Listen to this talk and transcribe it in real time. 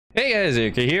Hey guys,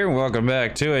 Erakir here, and welcome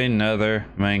back to another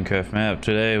Minecraft map.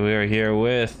 Today we are here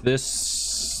with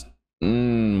this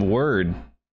word.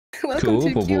 Welcome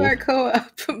to Co-opable.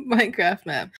 QuarCo-op Minecraft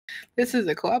map. This is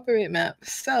a cooperate map,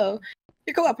 so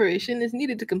your cooperation is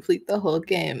needed to complete the whole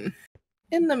game.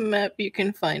 In the map, you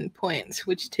can find points,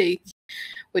 which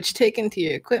taken to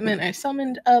your equipment are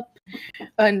summoned up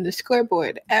on the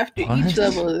scoreboard. After each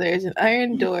level, there's an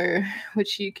iron door,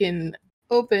 which you can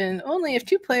open only if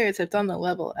two players have done the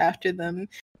level after them.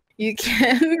 You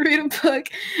can read a book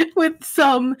with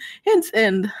some hints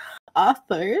and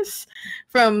authors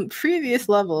from previous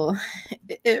level.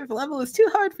 If level is too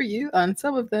hard for you on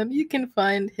some of them, you can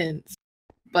find hints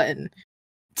button.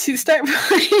 To start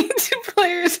playing, two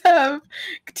players have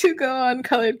to go on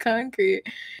colored concrete.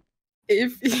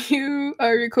 If you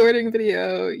are recording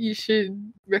video, you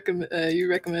should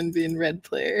recommend being red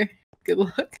player. Good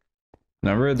luck.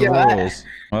 Never the rules.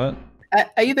 What? I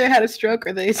either had a stroke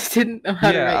or they just didn't know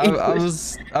how to write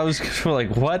English. I was like,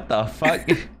 what the fuck?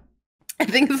 I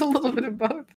think it's a little bit of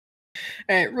both.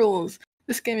 Alright, rules.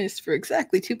 This game is for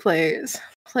exactly two players.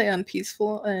 Play on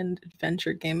peaceful and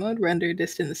adventure game mode. Render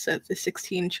distance set to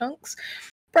 16 chunks.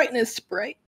 Brightness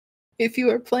bright. If you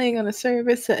are playing on a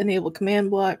server, set enable command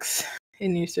blocks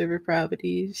in your server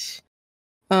properties.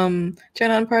 Turn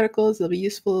on particles, they'll be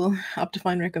useful.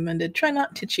 Optifine recommended. Try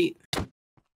not to cheat.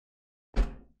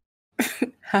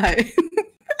 Hi.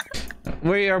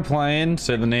 We are playing,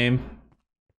 say the name.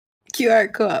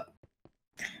 QuarCo-op.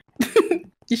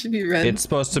 You should be red. It's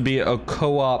supposed to be a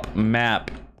co-op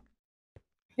map.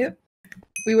 Yep.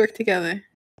 We work together.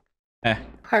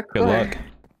 Parkour. Good luck,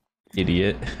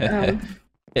 idiot.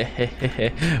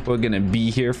 We're gonna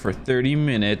be here for 30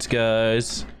 minutes,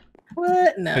 guys.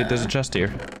 What? No. Wait, there's a chest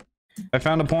here. I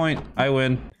found a point. I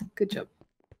win. Good job.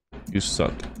 You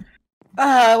suck.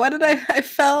 Why did I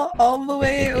fell all the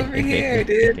way over here,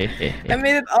 dude? I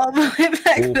made it all the way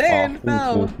back there and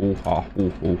fell.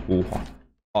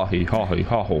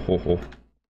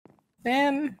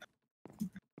 Man.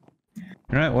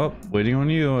 Alright, well, waiting on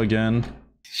you again.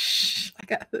 Shh, I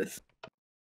got this.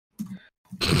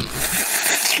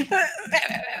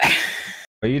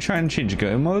 Are you trying to change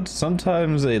game mode?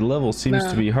 Sometimes a level seems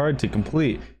to be hard to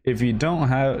complete. If you don't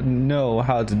know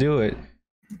how to do it,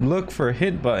 look for a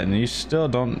hint button. You still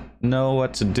don't know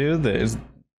what to do. There's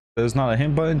not a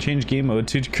hint button. Change game mode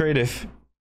to creative.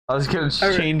 I was gonna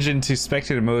change into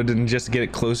spectator mode and just get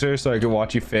it closer so I could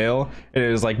watch you fail. And it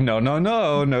was like,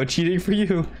 no cheating for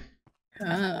you.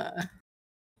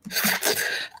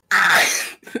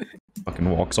 Fucking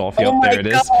walks off. Yep, there it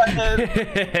is.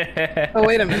 Oh,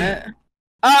 wait a minute.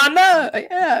 Oh no!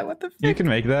 Yeah, what the fuck? You can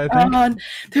make that, I think.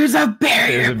 There's a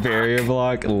barrier. There's a barrier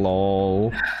block.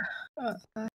 Lol.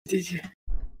 Did you?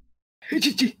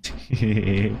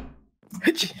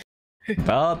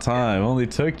 About time. Only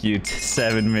took you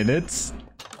 7 minutes.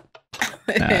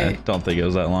 Nah, don't think it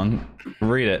was that long.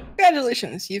 Read it.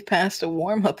 Congratulations, you've passed a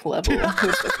warm-up level with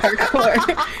the parkour.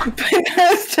 But now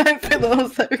it's time for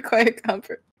levels that require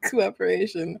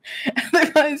cooperation.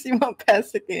 Otherwise, you won't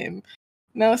pass the game.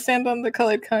 Now stand on the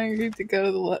colored concrete to go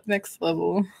to the next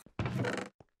level.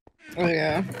 Oh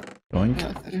yeah.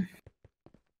 Doink.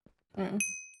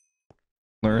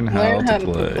 Learn how to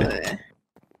play.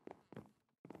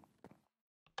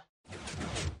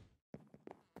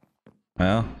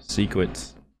 Well,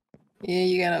 secrets. Yeah,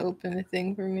 you gotta open a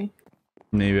thing for me.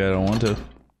 Maybe I don't want to.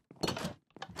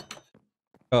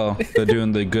 Oh, they're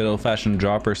doing the good old-fashioned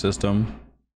dropper system.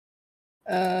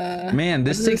 Man,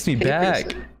 this takes me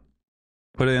back.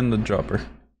 Put it in the dropper.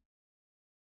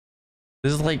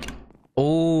 This is like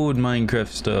old Minecraft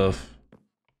stuff.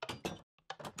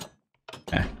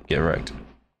 Get wrecked.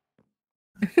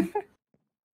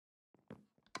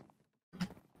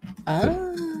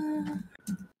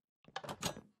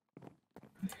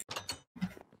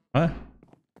 What?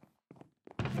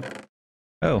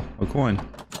 Oh, a coin.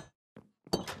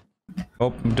 Oh,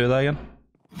 do that again?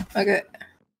 Okay.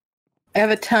 I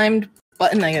have a timed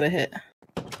button I gotta hit.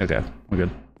 Okay, we're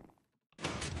good.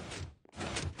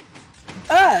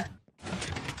 Ah!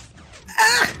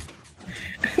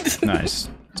 Nice.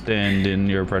 Stand in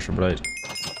your pressure plate.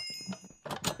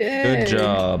 Yay. Good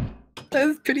job. That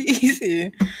was pretty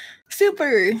easy.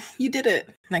 Super! You did it.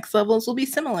 Next levels will be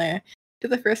similar to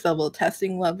the first level.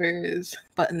 Testing levers,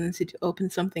 buttons to open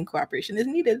something. Cooperation is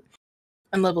needed.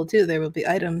 On level 2, there will be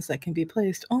items that can be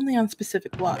placed only on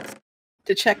specific blocks.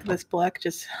 To check this block,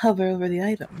 just hover over the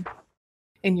item.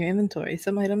 In your inventory,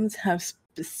 some items have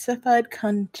specified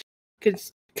constant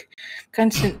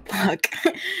block.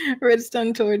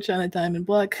 Redstone torch on a diamond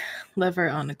block, lever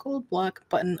on a gold block,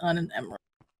 button on an emerald.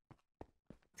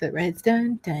 So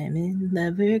redstone, diamond,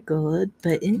 lever, gold,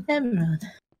 button, emerald.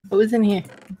 What was in here?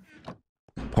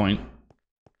 Point.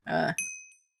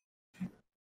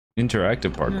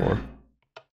 Interactive parkour.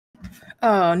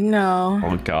 Oh no.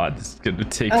 Oh god, this is gonna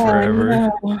take forever.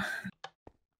 No.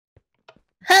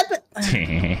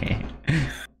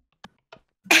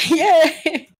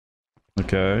 Yay!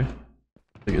 Okay.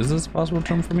 Is this possible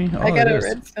jump for me? Oh, I got a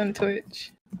redstone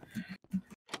torch.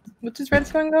 What's this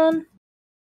redstone going?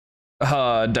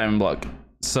 Diamond block.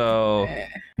 So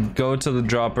go to the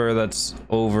dropper that's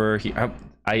over here.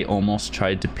 I almost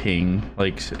tried to ping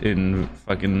like in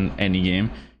fucking any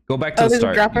game. Go back to the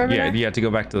start. Yeah, you have to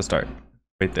go back to the start.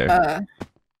 Right there.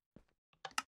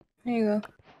 There you go.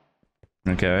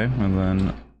 Okay, and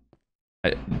then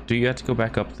do you have to go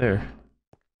back up there?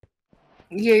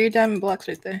 Yeah, your diamond block's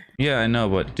right there. Yeah, I know,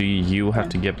 but do you have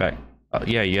to get back?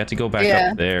 Yeah, you have to go back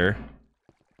up there.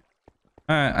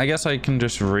 Alright, I guess I can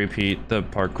just repeat the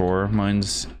parkour.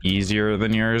 Mine's easier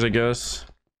than yours, I guess.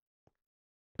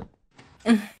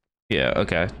 Yeah,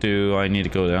 okay. Do I need to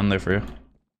go down there for you?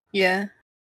 Yeah.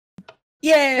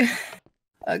 Yeah.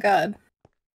 Oh god.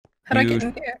 How do I get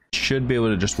in here? Should be able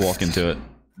to just walk into it.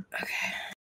 Okay.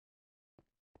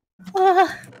 Alright,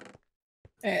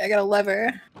 I got a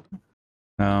lever.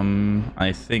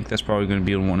 I think that's probably going to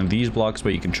be on one of these blocks,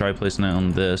 but you can try placing it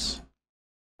on this.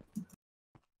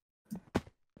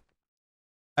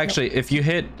 Actually, if you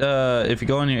hit, if you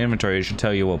go in your inventory, it should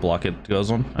tell you what block it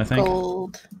goes on, I think.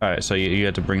 Gold. Alright, so you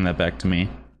have to bring that back to me.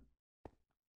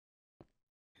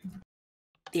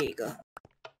 There you go.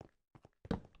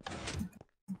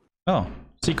 Oh,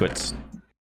 secrets.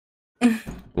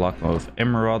 Block of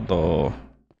emerald. What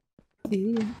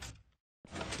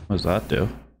does that do?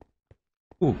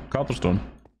 Ooh, cobblestone.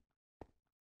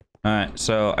 Alright,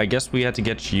 so I guess we had to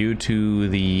get you to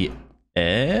the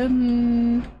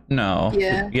end? No.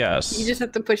 Yeah. Yes. You just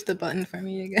have to push the button for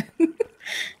me again.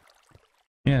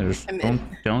 Yeah, just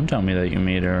don't tell me that you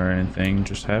made it or anything.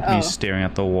 Just have me staring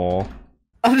at the wall.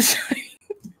 I'm sorry.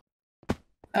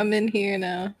 I'm in here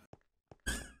now.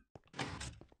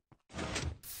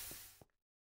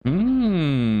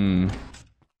 Oh.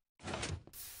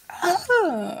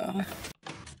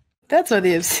 That's why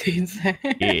the obsidian's there.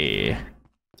 Yeah.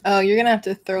 Oh, you're gonna have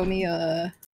to throw me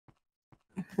a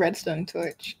redstone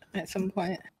torch at some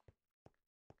point.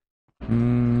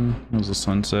 What does the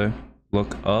sun say?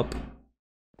 Look up?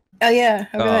 Oh yeah,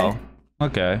 over there.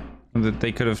 Okay.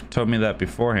 They could have told me that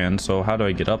beforehand, so how do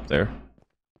I get up there?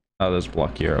 Oh, there's a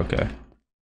block here, okay.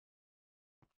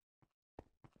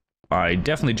 I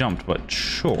definitely jumped, but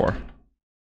sure.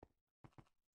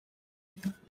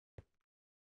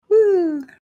 Woo!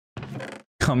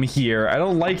 Come here. I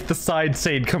don't like the side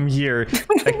saying come here.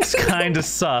 That's kind of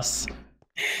sus.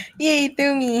 Yay,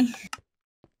 threw me.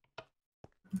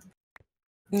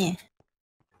 Yeah.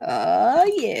 Oh,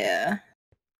 yeah.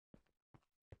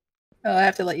 Oh, I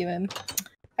have to let you in.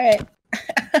 Alright.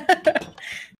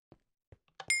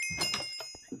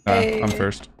 Hey. I'm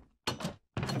first.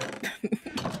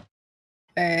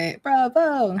 Alright,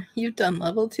 bravo! You've done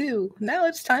level 2. Now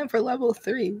it's time for level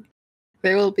 3.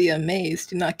 There will be a maze.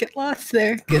 Do not get lost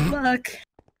there. Good luck.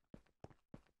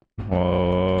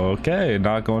 Okay,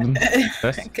 not going.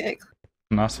 Okay.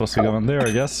 Not supposed to go in there,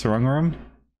 I guess. Wrong room.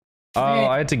 Oh,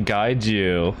 I had to guide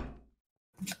you.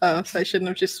 Oh, so I shouldn't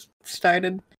have just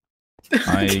started.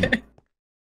 Okay.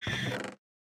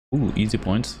 Ooh, easy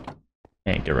points.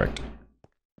 Hey, direct.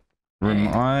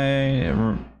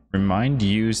 Remind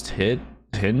used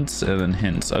hints and then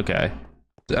hints. Okay.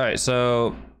 Alright,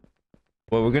 so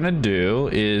what we're gonna do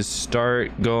is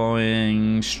start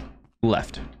going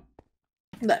left.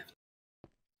 Left.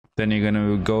 Then you're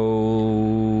gonna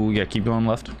go. Yeah, keep going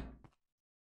left.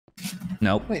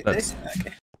 Nope. Wait, that's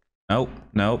okay. Nope.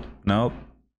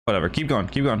 Whatever. Keep going.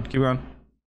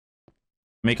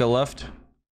 Make a left.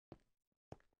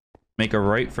 Make a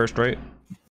right. First right.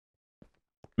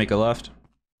 Make a left.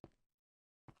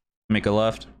 Make a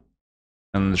left.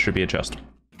 And then there should be a chest.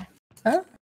 Huh?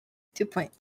 2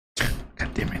 points.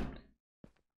 God damn it.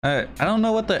 I don't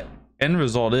know what the end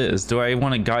result is. Do I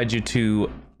want to guide you to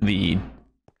the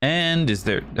end? Is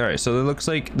there... Alright, so it looks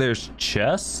like there's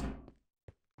chests.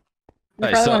 You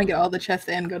probably want to get all the chests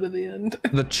and go to the end.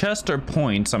 The chests are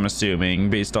points, I'm assuming,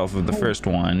 based off of the first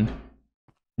one.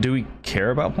 Do we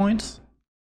care about points?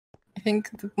 I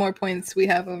think the more points we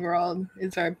have overall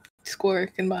is our score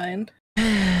combined.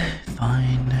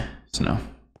 Fine. So no.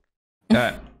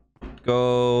 Alright.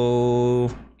 Go...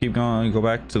 Keep going. Go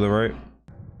back to the right.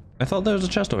 I thought there was a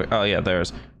chest over here. Oh, yeah, there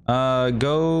is.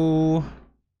 Go...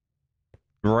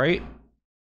 right.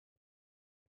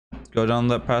 Go down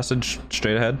that passage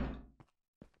straight ahead.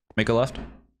 Make a left.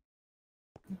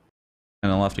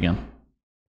 And then left again.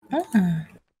 Ah.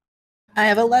 I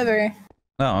have a lever.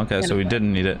 Oh, okay, so we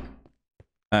didn't need it.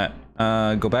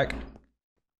 Alright, go back.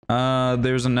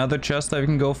 There's another chest that we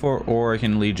can go for, or I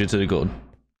can lead you to the gold.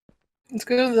 Let's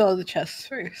go to all the chests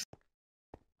first.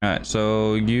 Alright,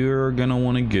 so you're gonna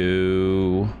want to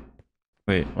go...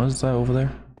 Wait, what is that over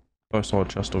there? Oh, I saw a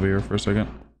chest over here for a second.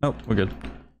 Nope, we're good.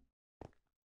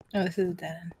 Oh, this is a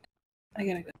dead end. I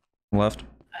gotta go. Left.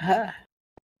 Aha.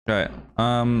 Alright,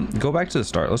 go back to the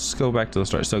start. Let's just go back to the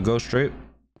start. So go straight.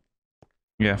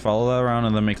 Yeah, follow that around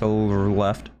and then make a little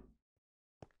left.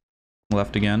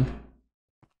 Left again.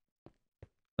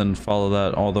 Then follow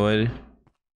that all the way.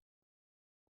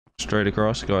 Straight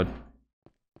across. Go ahead.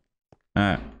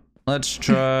 Alright. Let's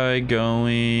try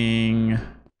going...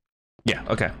 Yeah,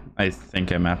 okay. I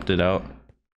think I mapped it out.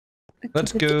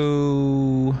 Let's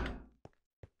go...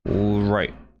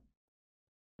 right.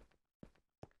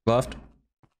 Left.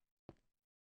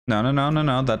 No, no, no, no,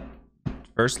 no. That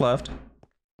first left.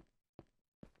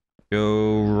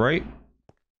 Go right.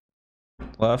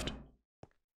 Left.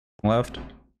 Left.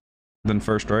 Then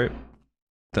first right.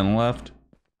 Then left.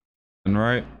 Then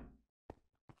right.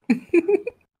 Then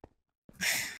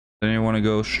you want to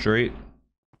go straight.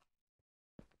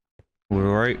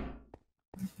 Right.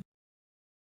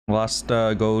 Last,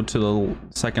 go to the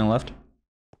second left.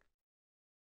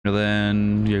 And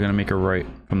then you're gonna make a right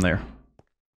from there.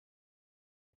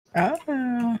 Oh,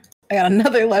 I got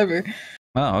another lever.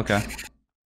 Oh, okay.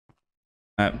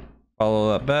 Alright,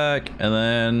 follow that back, and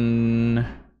then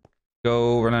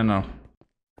go, no, no.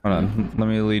 Hold on, let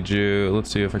me lead you, let's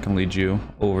see if I can lead you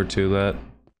over to that.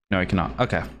 No, I cannot.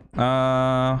 Okay.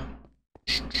 Can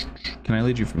I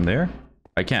lead you from there?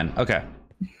 I can, okay.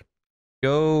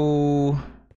 Go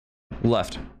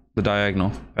left, the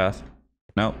diagonal path.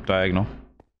 Nope, diagonal.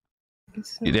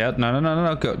 Yeah, no, no, no, no,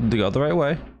 no, go the right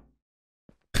way.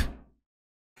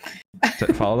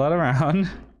 Follow that around.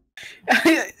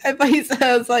 I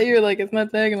thought you were like, it's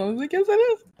not diagonal. I was like, yes, it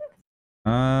is.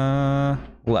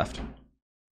 Left.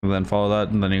 And then follow that,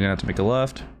 and then you're gonna have to make a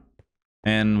left.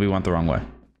 And we went the wrong way.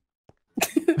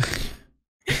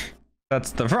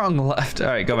 That's the wrong left.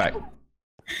 Alright, go back.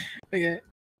 Okay.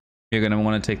 You're gonna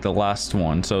want to take the last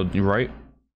one. So, you right.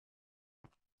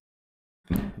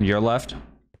 Your left.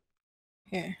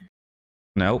 Here.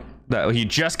 Nope. That, he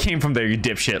just came from there, you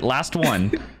dipshit. Last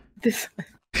one. This one.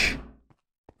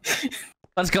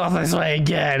 Let's go this way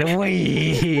again.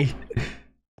 Wee.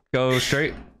 Go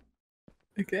straight.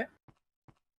 Okay.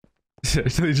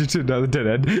 Lead you to another dead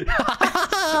end.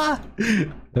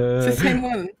 It's the same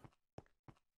one.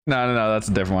 No, no, no, that's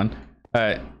a different one.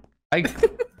 Alright. I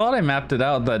thought I mapped it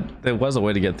out that there was a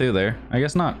way to get through there. I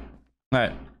guess not.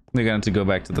 Alright. We're gonna have to go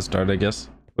back to the start, I guess.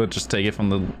 We'll just take it from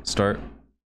the start.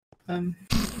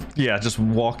 Yeah, just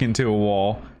walk into a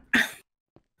wall.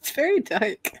 It's very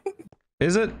dark.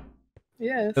 Is it?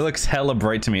 Yes. It looks hella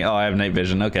bright to me. Oh, I have night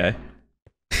vision. Okay.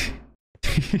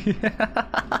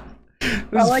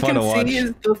 All I can see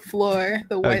is the floor,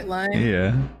 the white line.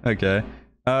 Yeah. Okay.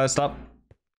 Stop.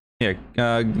 Yeah.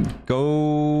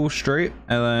 Go straight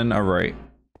and then a right.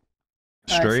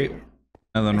 Straight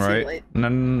and then right. No, no,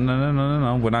 no, no, no,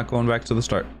 no. We're not going back to the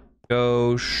start.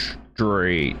 Go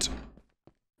straight.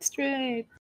 Straight.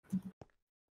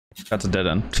 That's a dead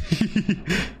end.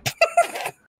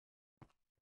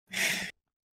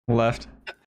 Left.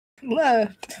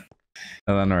 Left.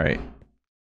 And then right.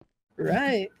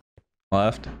 Right.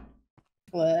 Left.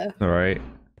 Left. Right.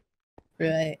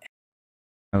 Right.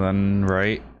 And then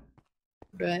right.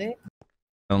 Right.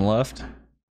 Then left.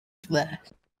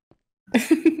 Left.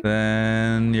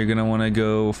 Then you're gonna want to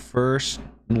go first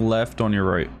left on your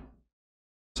right.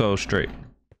 So straight.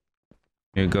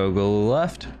 You go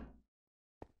left.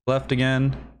 Left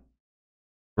again.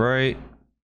 Right.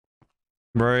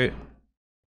 Right.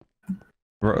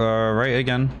 Right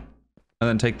again. And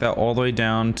then take that all the way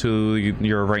down to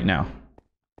your right now.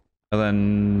 And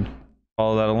then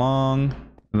follow that along.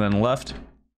 And then left.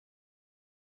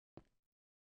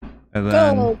 And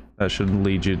then that should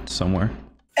lead you somewhere.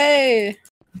 Hey!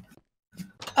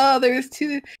 Oh, there's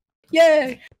two.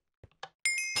 Yay!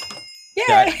 Yay!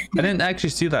 Yeah, I didn't actually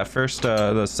see that first,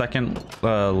 the second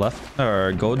left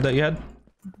or gold that you had.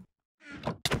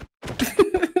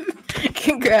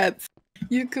 Congrats!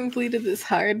 You completed this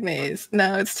hard maze.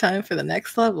 Now it's time for the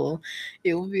next level.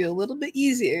 It will be a little bit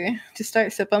easier to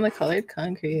start step on the colored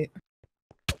concrete.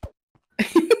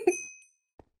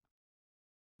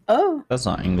 Oh. That's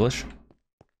not English.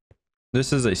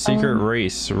 This is a secret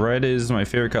race. Red is my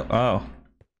favorite color. Oh.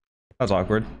 That's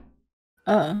awkward.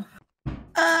 Oh.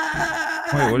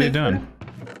 Wait, what are you doing?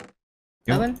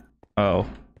 Nothing? Oh.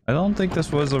 I don't think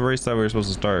this was a race that we were supposed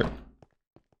to start.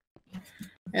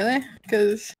 Really?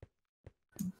 Because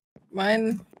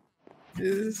mine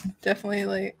is definitely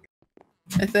like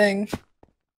a thing.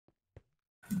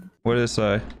 What did it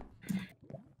say?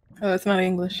 Oh, it's not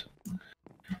English.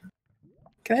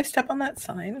 Can I step on that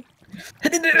sign? Oh,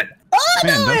 Man,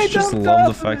 no, don't I you just jumped love the off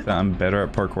of fact it. that I'm better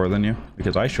at parkour than you?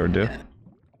 Because I sure do.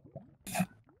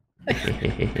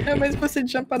 How am I supposed to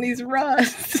jump on these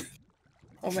rods?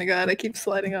 Oh my god, I keep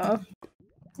sliding off.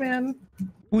 Man.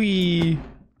 Whee!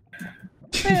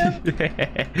 Man.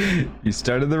 You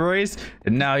started the race,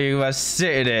 and now you must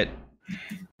sit in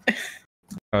it.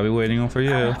 I'll be waiting for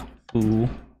you. Ooh.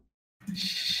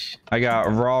 Shh. I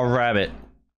got raw rabbit.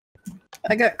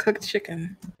 I got cooked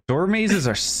chicken. Door mazes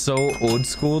are so old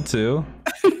school too.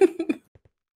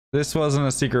 This wasn't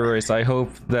a secret race. I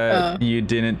hope that you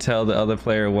didn't tell the other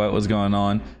player what was going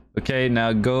on. Okay,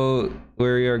 now go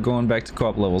where you are going back to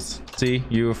co-op levels. See,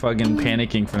 you were fucking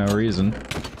panicking for no reason.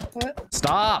 What?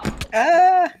 Stop!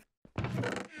 Ah!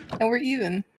 And we're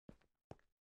even.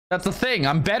 That's the thing.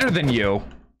 I'm better than you.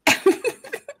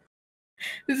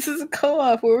 This is a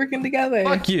co-op. We're working together.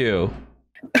 Fuck you.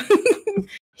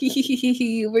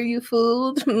 Were you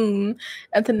fooled?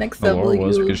 At the next level, Elora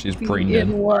was you'll because she's be brain dead.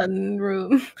 in one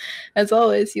room. As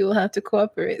always, you will have to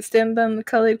cooperate. Stand on the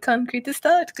colored concrete to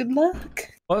start. Good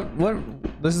luck. What?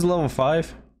 This is level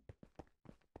 5?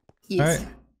 Yes.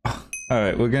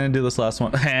 Alright, we're gonna do this last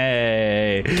one.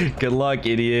 Hey! Good luck,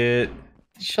 idiot!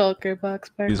 Shulker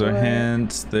box parkour. These are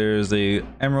hints. There's a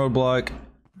emerald block.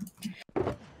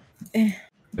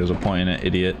 There's a point in it,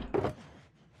 idiot.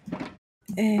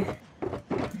 I'm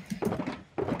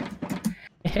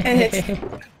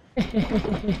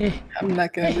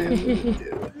not gonna be able to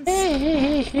do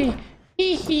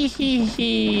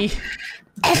this.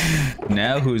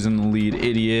 Now who's in the lead,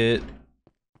 idiot?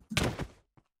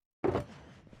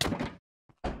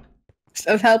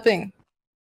 Stop helping.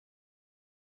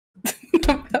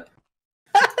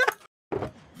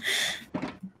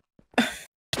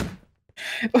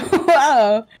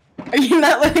 Wow. Are you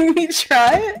not letting me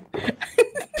try it?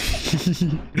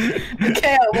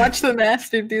 Okay, I'll watch the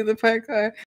master do the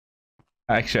parkour.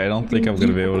 Actually, I don't think I'm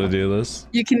gonna be able to do this.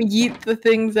 You can yeet the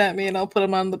things at me and I'll put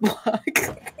them on the block.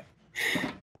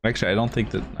 Actually, I don't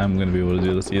think that I'm gonna be able to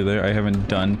do this either. I haven't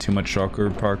done too much shocker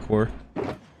parkour.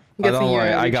 Oh, don't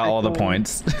worry, I got all the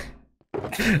points.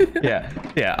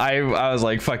 yeah, I was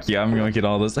like, fuck yeah, I'm gonna get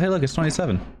all this. Hey, look, it's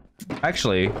 27.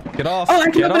 Actually, get off. Oh, I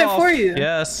can get open off. it for you.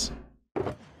 Yes.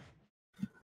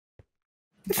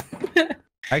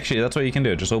 Actually, that's what you can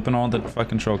do. Just open all the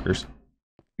fucking chokers.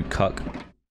 You cuck.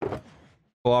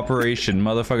 Cooperation.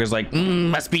 Motherfuckers like,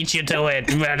 must beat you to it.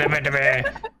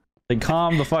 Like,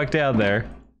 calm the fuck down there.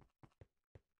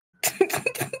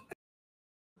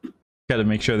 Gotta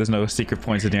make sure there's no secret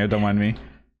points in here. Don't mind me.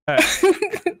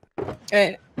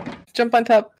 Alright. Jump on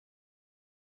top.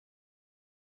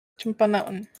 Jump on that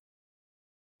one.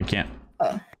 You can't.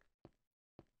 Oh.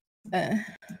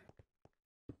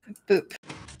 Boop.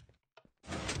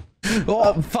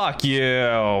 Oh, fuck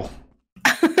you.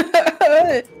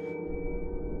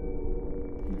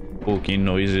 Spooky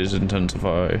noises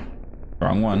intensify.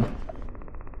 Wrong one.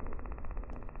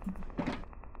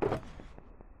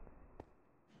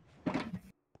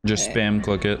 Just spam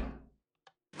click it.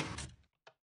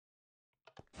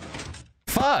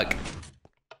 Fuck!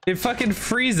 It fucking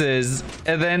freezes,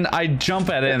 and then I jump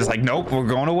at it, and it's like, nope, we're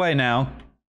going away now.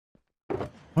 Where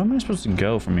am I supposed to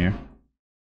go from here?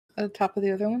 At the top of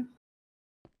the other one.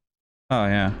 Oh,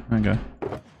 yeah, okay.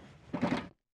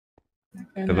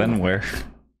 And So then where?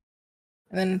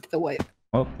 And then to the white.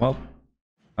 Well,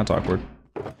 that's awkward.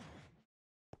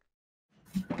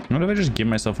 What if I just give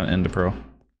myself an Ender Pro?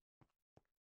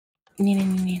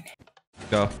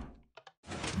 Go.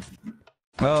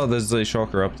 Oh, there's a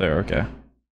shulker up there, okay.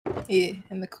 Yeah,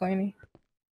 in the corny.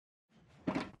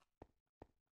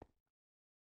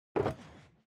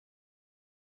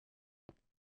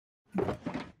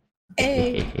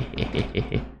 Hey.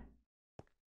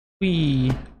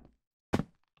 Wee.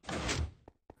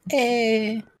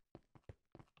 Hey.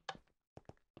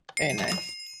 Very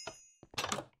nice.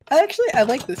 I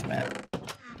like this map.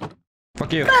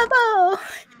 Fuck you. Bravo!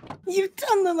 You've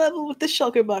done the level with the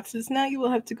shulker boxes. Now you will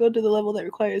have to go to the level that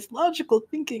requires logical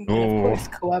thinking and, of course,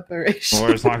 cooperation.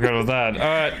 Well, it's not good with that.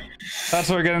 Alright, that's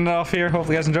what we're getting off here.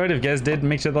 Hopefully you guys enjoyed. If you guys did,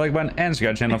 make sure to like button and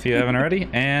subscribe to the channel if you haven't already.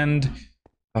 And,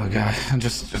 oh god, I'm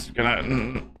just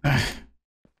gonna...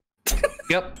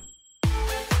 Yep.